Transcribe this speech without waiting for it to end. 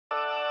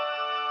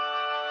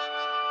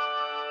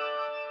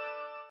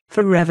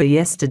Forever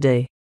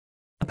Yesterday.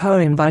 A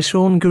poem by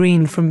Sean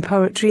Green from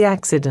Poetry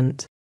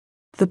Accident.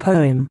 The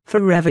poem,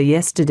 Forever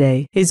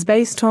Yesterday, is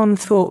based on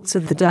thoughts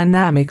of the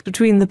dynamic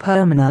between the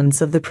permanence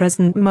of the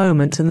present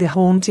moment and the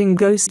haunting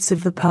ghosts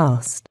of the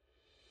past.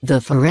 The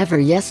forever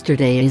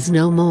yesterday is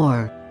no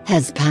more,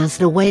 has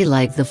passed away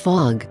like the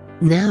fog,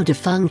 now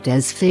defunct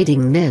as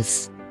fading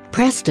mists,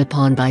 pressed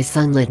upon by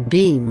sunlit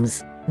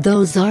beams,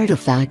 those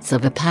artifacts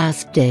of a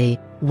past day,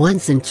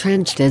 once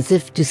entrenched as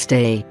if to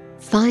stay,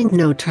 find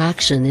no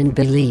traction in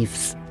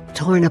beliefs,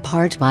 torn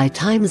apart by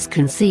time's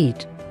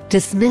conceit,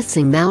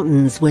 dismissing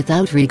mountains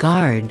without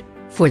regard,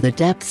 for the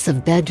depths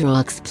of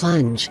bedrock's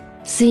plunge,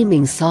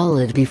 seeming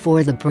solid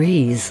before the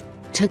breeze,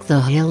 took the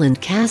hill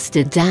and cast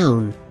it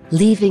down,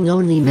 leaving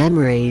only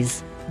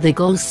memories, the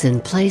ghosts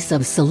in place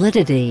of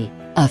solidity,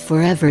 a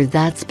forever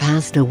that's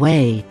passed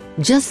away,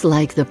 just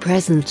like the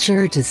present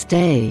sure to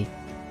stay.